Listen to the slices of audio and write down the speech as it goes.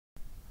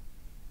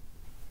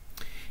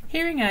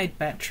Hearing aid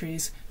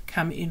batteries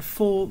come in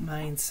 4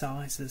 main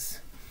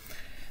sizes.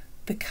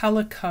 The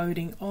colour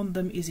coding on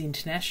them is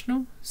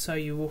international, so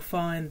you will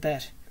find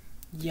that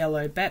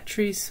yellow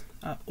batteries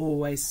are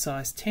always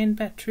size 10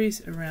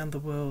 batteries around the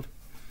world.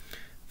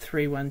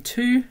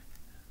 312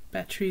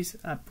 batteries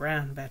are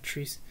brown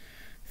batteries,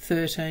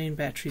 13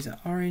 batteries are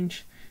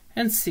orange,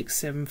 and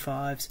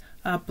 675s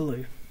are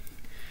blue.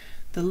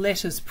 The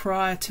letters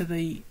prior to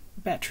the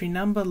battery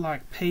number,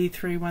 like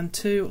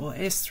P312 or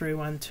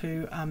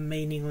S312, are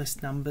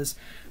meaningless numbers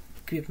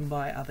given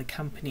by other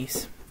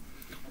companies.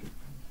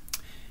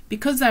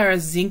 Because they are a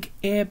zinc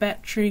air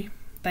battery,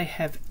 they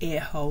have air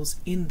holes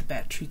in the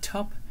battery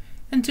top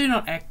and do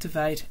not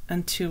activate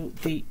until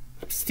the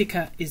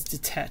sticker is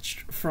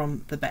detached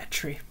from the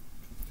battery.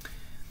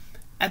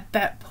 At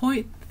that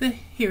point, the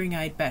hearing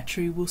aid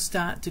battery will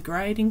start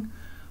degrading,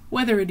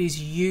 whether it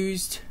is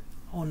used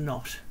or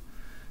not.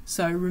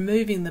 So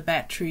removing the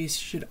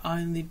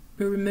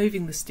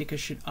sticker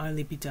should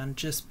only be done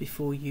just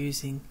before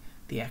using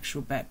the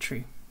actual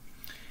battery.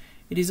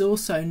 It is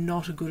also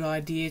not a good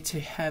idea to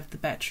have the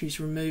batteries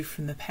removed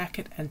from the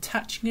packet and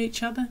touching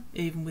each other,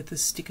 even with the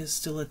stickers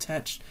still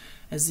attached,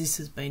 as this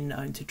has been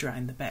known to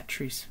drain the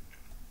batteries.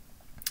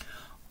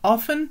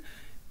 Often,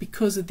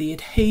 because of the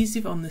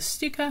adhesive on the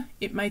sticker,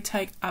 it may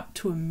take up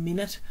to a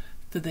minute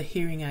for the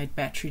hearing aid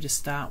battery to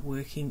start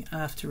working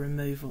after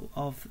removal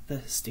of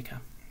the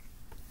sticker.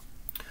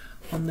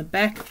 On the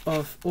back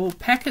of all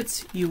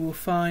packets you will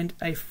find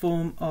a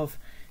form of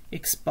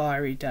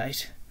expiry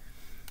date.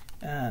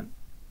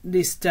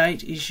 This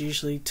date is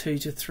usually 2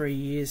 to 3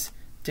 years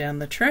down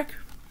the track.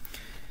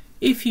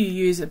 If you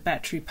use a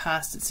battery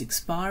past its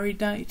expiry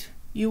date,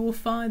 you will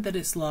find that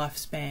its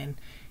lifespan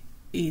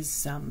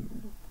is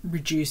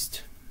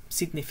reduced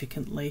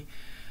significantly.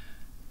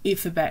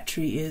 If a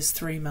battery is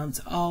 3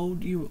 months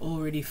old, you will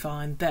already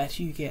find that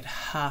you get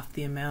half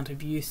the amount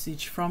of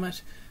usage from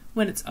it.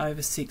 When it's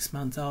over 6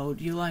 months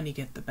old, you'll only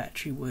get the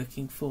battery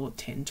working for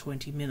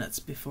 10-20 minutes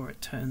before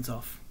it turns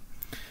off.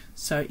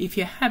 So if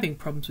you're having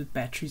problems with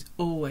batteries,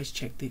 always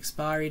check the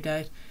expiry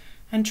date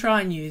and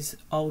try and use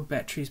old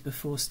batteries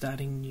before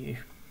starting new.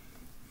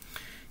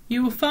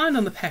 You will find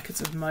on the packets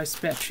of most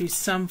batteries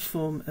some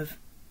form of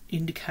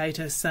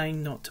indicator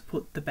saying not to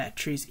put the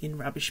batteries in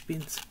rubbish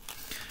bins.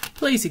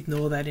 Please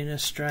ignore that in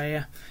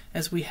Australia,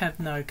 as we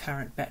have no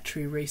current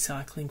battery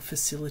recycling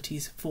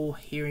facilities for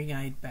hearing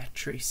aid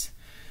batteries.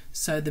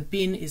 So the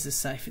bin is the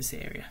safest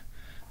area.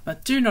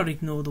 But do not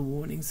ignore the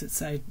warnings that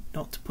say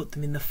not to put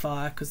them in the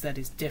fire, because that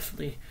is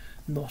definitely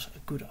not a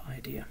good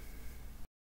idea.